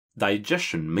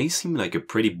Digestion may seem like a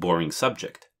pretty boring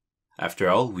subject. After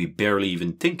all, we barely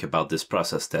even think about this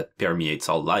process that permeates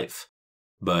all life.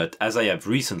 But as I have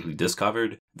recently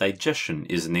discovered, digestion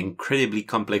is an incredibly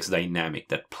complex dynamic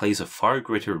that plays a far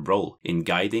greater role in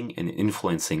guiding and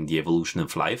influencing the evolution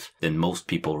of life than most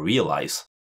people realize.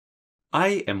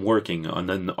 I am working on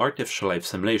an artificial life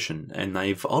simulation, and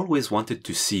I've always wanted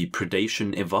to see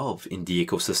predation evolve in the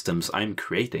ecosystems I'm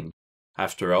creating.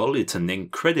 After all, it's an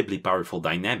incredibly powerful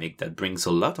dynamic that brings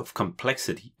a lot of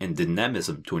complexity and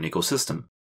dynamism to an ecosystem,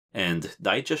 and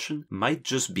digestion might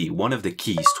just be one of the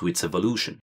keys to its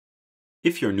evolution.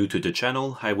 If you're new to the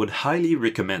channel, I would highly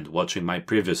recommend watching my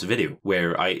previous video,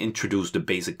 where I introduced the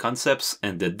basic concepts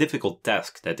and the difficult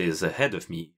task that is ahead of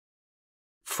me.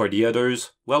 For the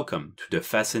others, welcome to the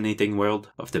fascinating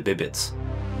world of the Bibites.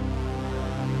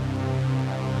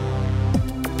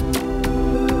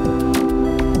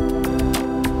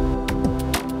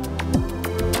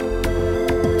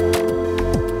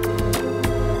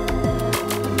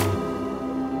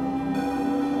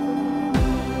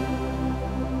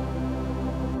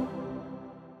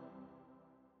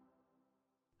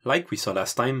 Like we saw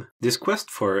last time, this quest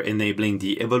for enabling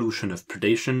the evolution of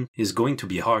predation is going to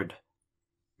be hard.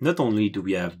 Not only do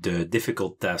we have the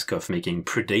difficult task of making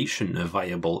predation a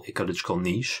viable ecological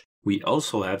niche, we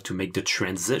also have to make the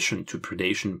transition to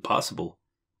predation possible.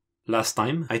 Last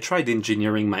time, I tried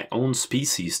engineering my own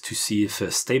species to see if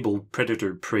a stable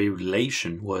predator-prey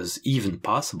relation was even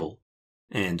possible,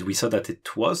 and we saw that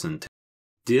it wasn't.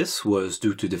 This was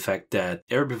due to the fact that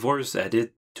herbivores had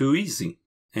it too easy,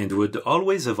 and would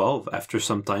always evolve after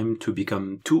some time to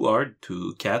become too hard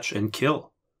to catch and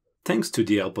kill. Thanks to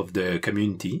the help of the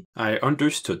community, I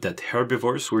understood that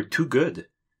herbivores were too good,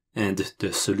 and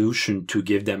the solution to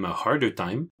give them a harder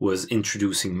time was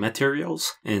introducing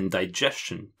materials and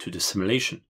digestion to the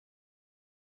simulation.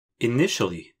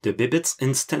 Initially, the Bibites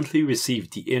instantly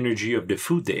received the energy of the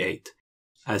food they ate.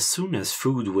 As soon as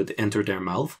food would enter their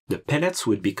mouth, the pellets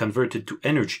would be converted to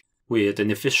energy, with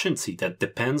an efficiency that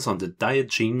depends on the diet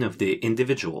gene of the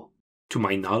individual. To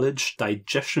my knowledge,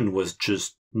 digestion was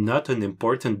just not an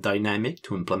important dynamic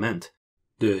to implement.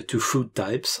 The two food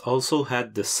types also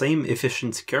had the same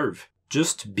efficiency curve,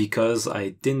 just because I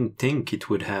didn't think it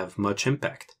would have much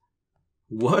impact.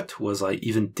 What was I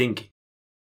even thinking?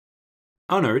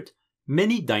 On Earth,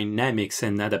 many dynamics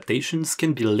and adaptations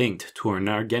can be linked to an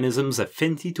organism's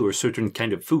affinity to a certain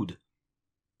kind of food.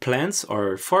 Plants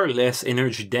are far less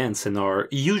energy dense and are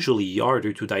usually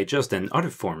harder to digest than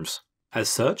other forms. As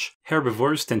such,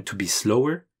 herbivores tend to be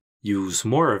slower, use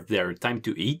more of their time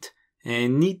to eat,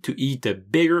 and need to eat a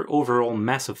bigger overall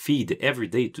mass of feed every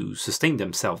day to sustain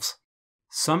themselves.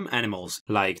 Some animals,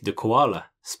 like the koala,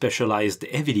 specialized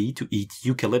heavily to eat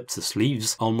eucalyptus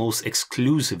leaves almost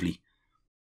exclusively.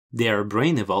 Their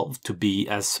brain evolved to be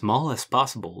as small as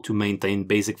possible to maintain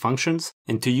basic functions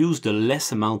and to use the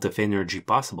less amount of energy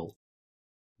possible.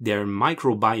 Their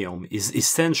microbiome is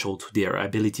essential to their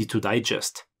ability to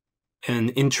digest. An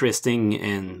interesting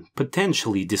and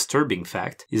potentially disturbing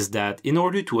fact is that in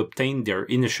order to obtain their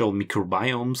initial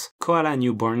microbiomes, koala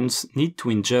newborns need to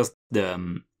ingest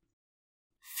the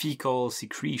fecal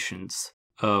secretions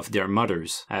of their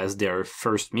mothers as their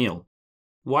first meal.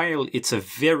 While it's a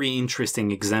very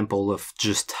interesting example of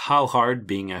just how hard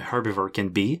being a herbivore can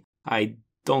be, I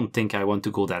don't think I want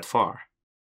to go that far.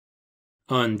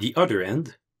 On the other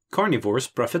end, carnivores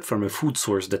profit from a food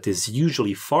source that is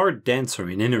usually far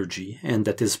denser in energy and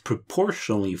that is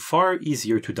proportionally far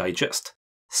easier to digest.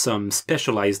 Some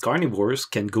specialized carnivores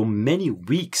can go many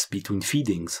weeks between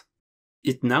feedings.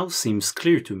 It now seems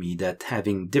clear to me that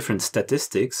having different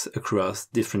statistics across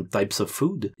different types of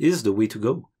food is the way to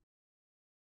go.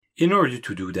 In order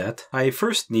to do that, I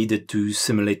first needed to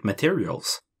simulate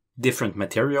materials. Different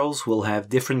materials will have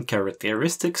different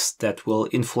characteristics that will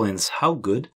influence how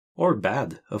good or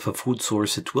bad of a food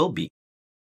source it will be.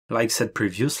 Like said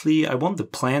previously, I want the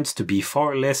plants to be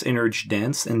far less energy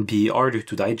dense and be harder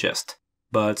to digest,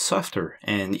 but softer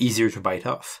and easier to bite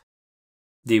off.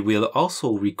 They will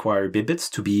also require Bibites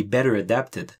to be better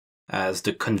adapted, as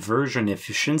the conversion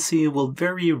efficiency will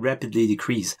very rapidly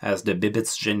decrease as the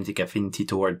Bibites' genetic affinity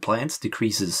toward plants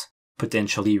decreases,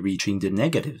 potentially reaching the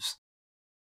negatives.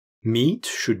 Meat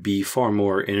should be far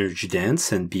more energy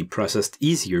dense and be processed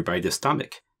easier by the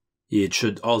stomach. It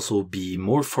should also be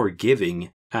more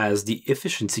forgiving, as the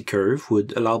efficiency curve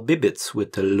would allow Bibites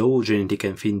with a low genetic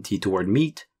affinity toward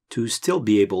meat to still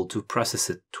be able to process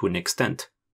it to an extent.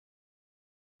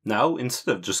 Now,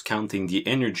 instead of just counting the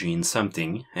energy in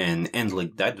something and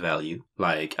handling that value,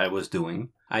 like I was doing,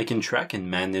 I can track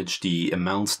and manage the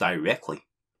amounts directly.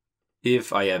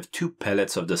 If I have two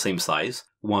pellets of the same size,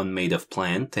 one made of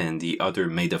plant and the other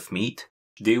made of meat,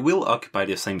 they will occupy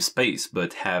the same space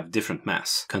but have different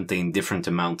mass, contain different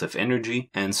amount of energy,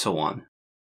 and so on.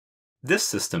 This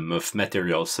system of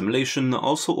material simulation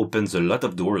also opens a lot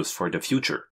of doors for the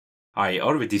future. I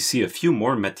already see a few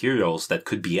more materials that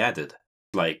could be added,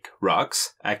 like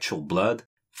rocks, actual blood,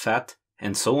 fat,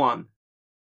 and so on.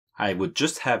 I would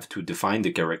just have to define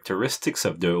the characteristics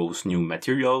of those new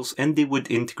materials and they would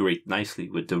integrate nicely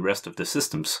with the rest of the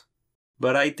systems.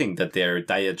 But I think that their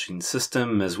Digestion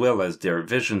system as well as their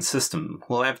vision system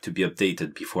will have to be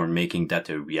updated before making that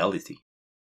a reality.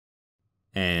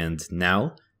 And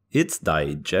now, it's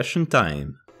digestion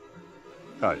time.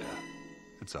 Oh yeah,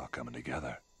 it's all coming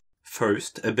together.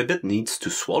 First, a Bibite needs to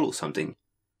swallow something.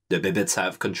 The Bibites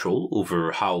have control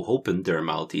over how open their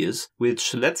mouth is,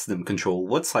 which lets them control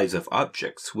what size of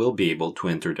objects will be able to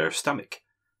enter their stomach.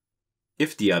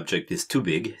 If the object is too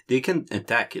big, they can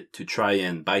attack it to try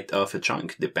and bite off a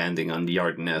chunk depending on the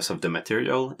hardness of the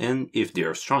material and if they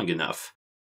are strong enough.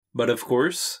 But of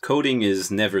course, coding is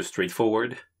never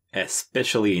straightforward,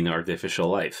 especially in artificial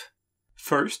life.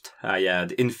 First, I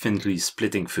had infinitely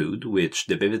splitting food, which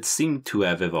the Bibites seem to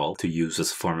have evolved to use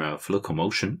as a form of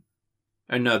locomotion.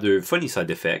 Another funny side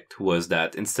effect was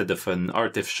that instead of an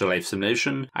artificial life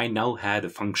simulation, I now had a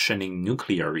functioning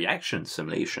nuclear reaction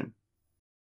simulation.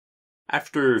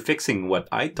 After fixing what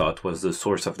I thought was the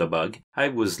source of the bug, I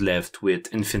was left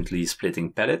with infinitely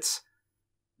splitting pellets.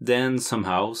 Then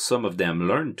somehow some of them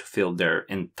learned to fill their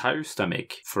entire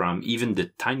stomach from even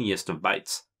the tiniest of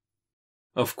bites.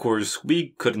 Of course,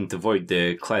 we couldn't avoid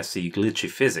the classy glitchy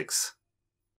physics.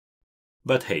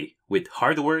 But hey, with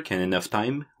hard work and enough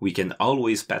time, we can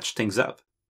always patch things up.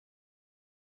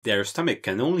 Their stomach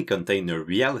can only contain a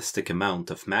realistic amount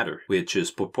of matter, which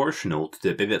is proportional to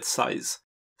the Bibite size.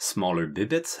 Smaller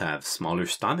Bibites have smaller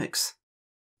stomachs.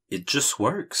 It just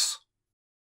works.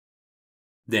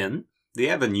 Then, they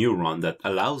have a neuron that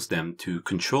allows them to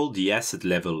control the acid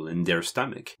level in their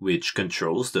stomach, which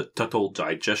controls the total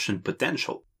digestion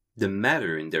potential. The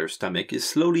matter in their stomach is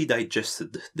slowly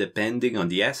digested depending on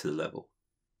the acid level.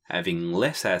 Having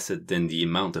less acid than the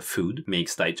amount of food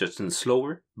makes digestion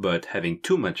slower, but having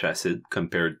too much acid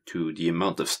compared to the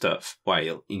amount of stuff,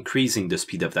 while increasing the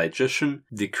speed of digestion,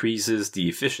 decreases the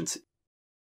efficiency.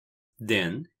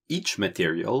 Then, each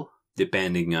material,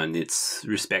 depending on its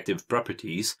respective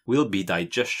properties, will be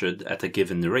digested at a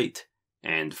given rate,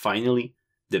 and finally,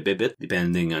 the Bibite,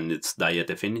 depending on its diet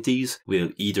affinities, will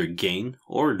either gain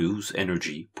or lose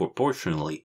energy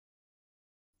proportionally.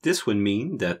 This would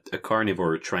mean that a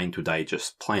carnivore trying to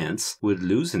digest plants would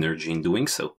lose energy in doing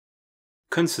so.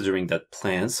 Considering that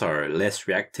plants are less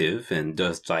reactive and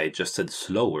thus digested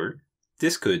slower,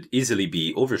 this could easily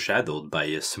be overshadowed by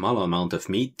a small amount of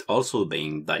meat also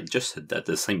being digested at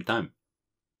the same time.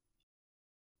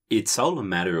 It's all a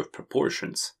matter of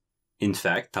proportions. In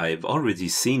fact, I've already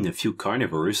seen a few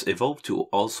carnivores evolve to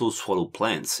also swallow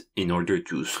plants in order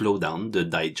to slow down the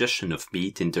digestion of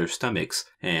meat in their stomachs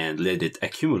and let it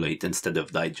accumulate instead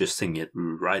of digesting it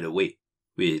right away,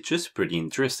 which is pretty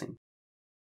interesting.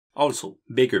 Also,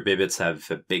 bigger Bibites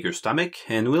have a bigger stomach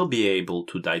and will be able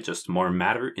to digest more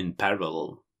matter in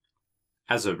parallel.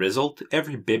 As a result,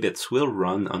 every Bibite will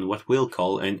run on what we'll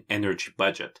call an energy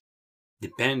budget.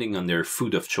 Depending on their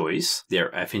food of choice, their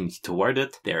affinity toward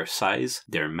it, their size,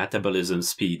 their metabolism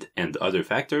speed, and other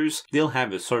factors, they'll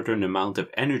have a certain amount of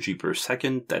energy per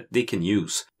second that they can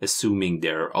use, assuming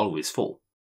they're always full.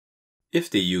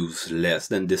 If they use less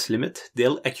than this limit,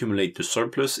 they'll accumulate the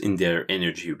surplus in their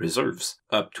energy reserves,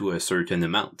 up to a certain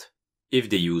amount. If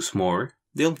they use more,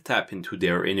 they'll tap into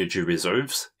their energy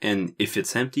reserves, and if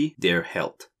it's empty, their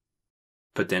health.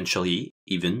 Potentially,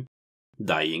 even,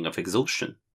 dying of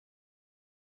exhaustion.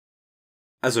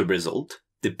 As a result,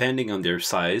 depending on their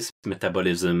size,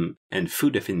 metabolism, and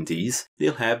food affinities,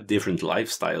 they'll have different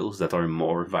lifestyles that are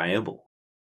more viable.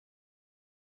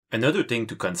 Another thing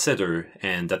to consider,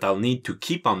 and that I'll need to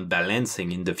keep on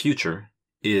balancing in the future,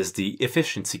 is the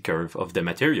efficiency curve of the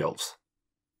materials.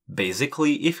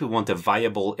 Basically, if we want a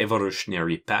viable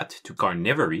evolutionary path to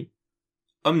carnivory,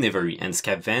 omnivory and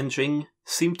scavenging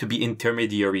seem to be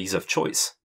intermediaries of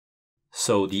choice.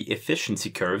 So the efficiency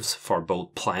curves for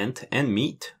both plant and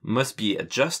meat must be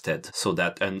adjusted so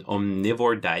that an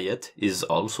omnivore diet is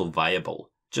also viable,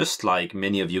 just like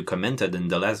many of you commented in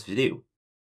the last video.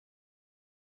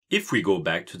 If we go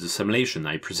back to the simulation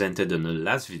I presented in the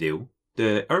last video,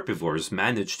 the herbivores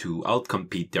managed to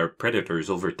outcompete their predators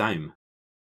over time.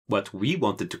 What we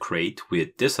wanted to create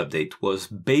with this update was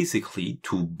basically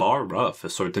to bar off a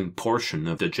certain portion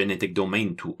of the genetic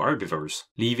domain to herbivores,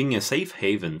 leaving a safe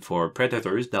haven for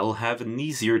predators that'll have an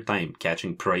easier time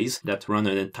catching prey that run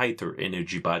on a tighter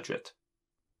energy budget.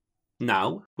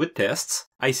 Now, with tests,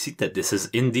 I see that this is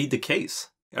indeed the case.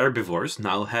 Herbivores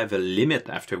now have a limit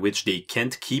after which they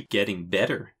can't keep getting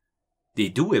better. They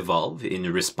do evolve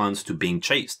in response to being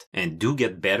chased, and do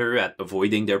get better at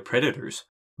avoiding their predators,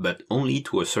 but only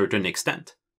to a certain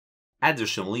extent.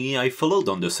 Additionally, I followed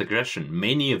on the suggestion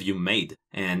many of you made,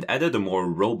 and added a more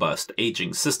robust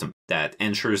aging system that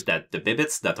ensures that the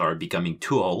Bibites that are becoming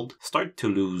too old start to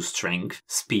lose strength,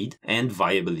 speed, and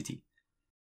viability.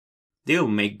 They'll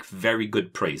make very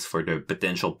good prey for the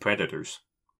potential predators.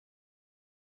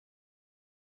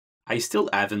 I still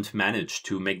haven't managed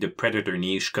to make the predator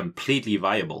niche completely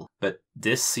viable, but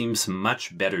this seems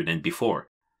much better than before.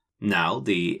 Now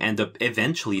they end up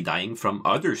eventually dying from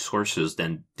other sources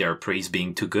than their prey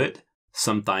being too good.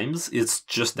 Sometimes it's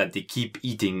just that they keep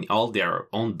eating all their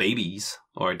own babies,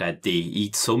 or that they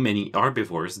eat so many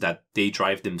herbivores that they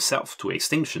drive themselves to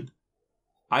extinction.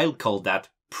 I'll call that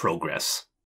progress.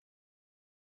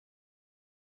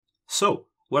 So,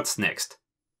 what's next?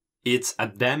 It's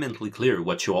adamantly clear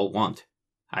what you all want.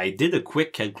 I did a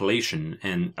quick calculation,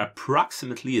 and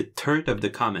approximately a third of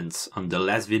the comments on the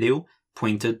last video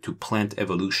pointed to plant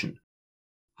evolution.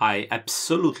 I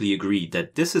absolutely agree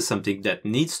that this is something that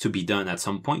needs to be done at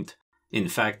some point. In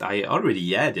fact, I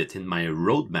already had it in my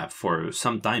roadmap for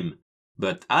some time,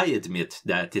 but I admit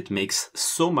that it makes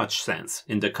so much sense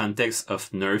in the context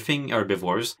of nerfing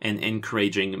herbivores and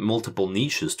encouraging multiple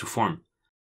niches to form.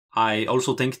 I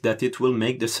also think that it will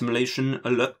make the simulation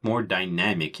a lot more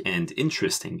dynamic and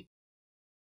interesting.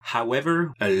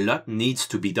 However, a lot needs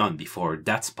to be done before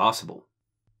that's possible.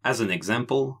 As an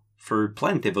example, for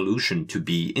plant evolution to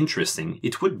be interesting,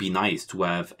 it would be nice to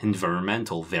have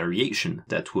environmental variation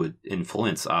that would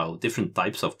influence how different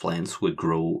types of plants would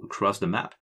grow across the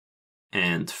map.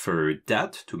 And for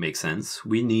that to make sense,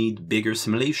 we need bigger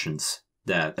simulations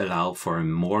that allow for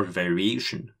more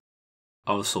variation.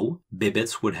 Also,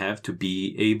 Bibites would have to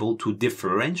be able to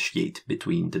differentiate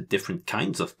between the different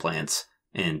kinds of plants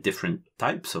and different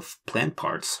types of plant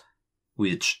parts,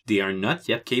 which they are not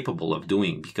yet capable of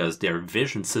doing because their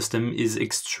vision system is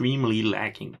extremely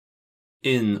lacking.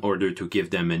 In order to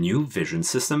give them a new vision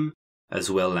system,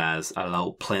 as well as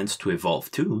allow plants to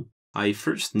evolve too, I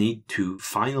first need to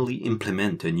finally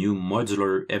implement a new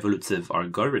modular evolutive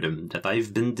algorithm that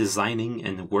I've been designing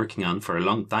and working on for a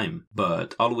long time,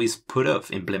 but always put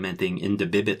off implementing in the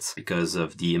Bibites because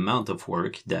of the amount of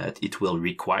work that it will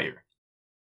require.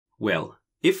 Well,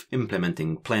 if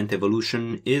implementing plant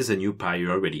evolution is a new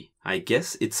priority, I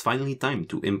guess it's finally time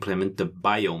to implement the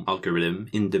biome algorithm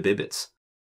in the Bibites.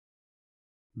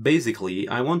 Basically,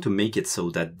 I want to make it so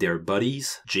that their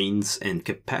bodies, genes, and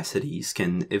capacities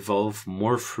can evolve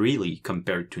more freely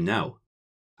compared to now.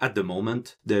 At the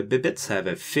moment, the Bibites have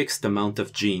a fixed amount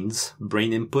of genes,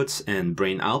 brain inputs, and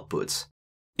brain outputs.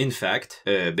 In fact,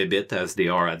 a Bibite as they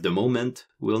are at the moment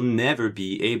will never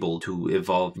be able to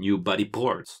evolve new body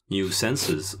parts, new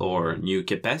senses, or new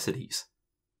capacities.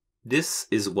 This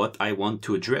is what I want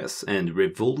to address and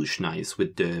revolutionize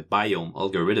with the biome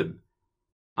algorithm.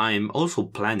 I'm also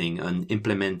planning on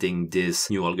implementing this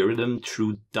new algorithm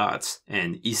through DOTS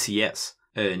and ECS,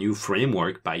 a new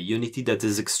framework by Unity that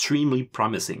is extremely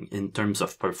promising in terms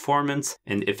of performance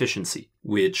and efficiency,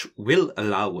 which will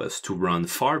allow us to run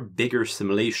far bigger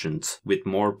simulations with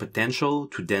more potential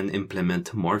to then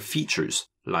implement more features,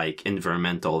 like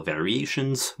environmental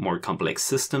variations, more complex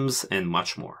systems, and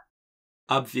much more.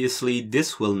 Obviously,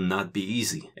 this will not be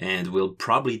easy, and will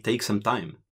probably take some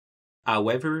time.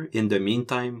 However, in the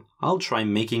meantime, I'll try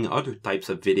making other types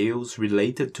of videos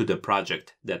related to the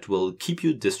project that will keep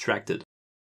you distracted.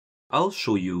 I'll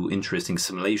show you interesting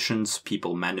simulations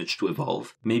people manage to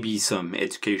evolve, maybe some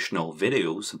educational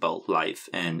videos about life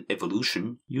and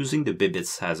evolution using the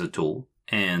Bibites as a tool,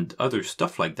 and other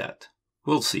stuff like that.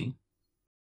 We'll see.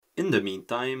 In the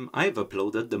meantime, I've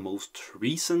uploaded the most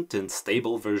recent and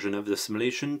stable version of the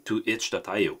simulation to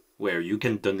itch.io, where you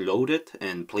can download it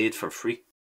and play it for free.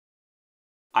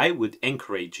 I would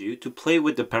encourage you to play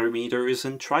with the parameters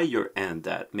and try your hand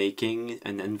at making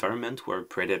an environment where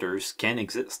predators can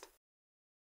exist.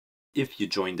 If you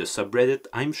join the subreddit,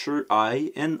 I'm sure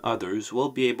I and others will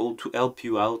be able to help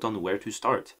you out on where to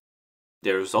start.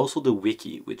 There's also the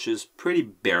wiki, which is pretty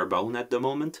bare-bone at the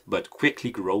moment, but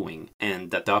quickly growing,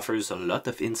 and that offers a lot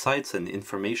of insights and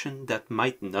information that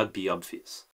might not be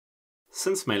obvious.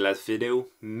 Since my last video,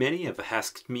 many have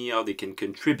asked me how they can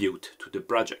contribute to the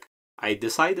project. I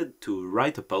decided to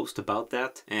write a post about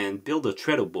that and build a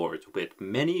Trello board with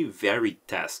many varied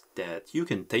tasks that you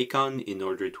can take on in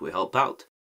order to help out.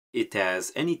 It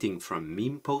has anything from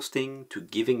meme posting to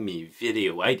giving me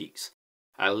video ideas.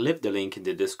 I'll leave the link in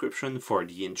the description for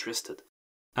the interested.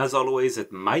 As always,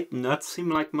 it might not seem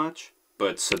like much,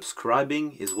 but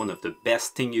subscribing is one of the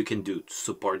best things you can do to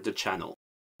support the channel.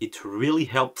 It really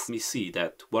helps me see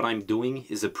that what I'm doing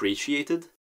is appreciated.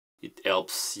 It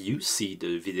helps you see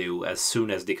the video as soon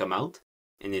as they come out,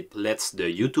 and it lets the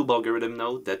YouTube algorithm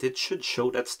know that it should show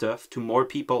that stuff to more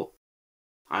people.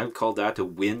 I'll call that a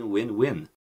win-win-win.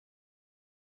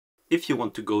 If you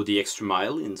want to go the extra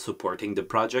mile in supporting the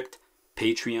project,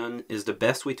 Patreon is the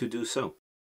best way to do so.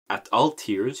 At all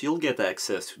tiers, you'll get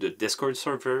access to the Discord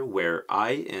server where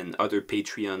I and other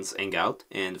Patreons hang out,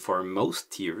 and for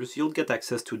most tiers, you'll get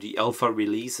access to the alpha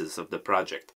releases of the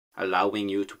project, allowing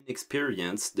you to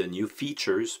experience the new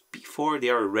features before they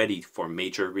are ready for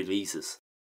major releases.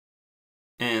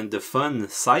 And the fun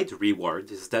side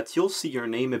reward is that you'll see your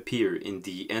name appear in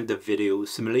the end of video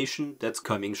simulation that's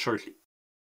coming shortly.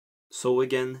 So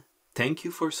again, thank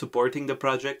you for supporting the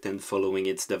project and following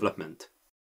its development.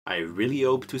 I really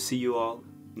hope to see you all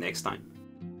next time.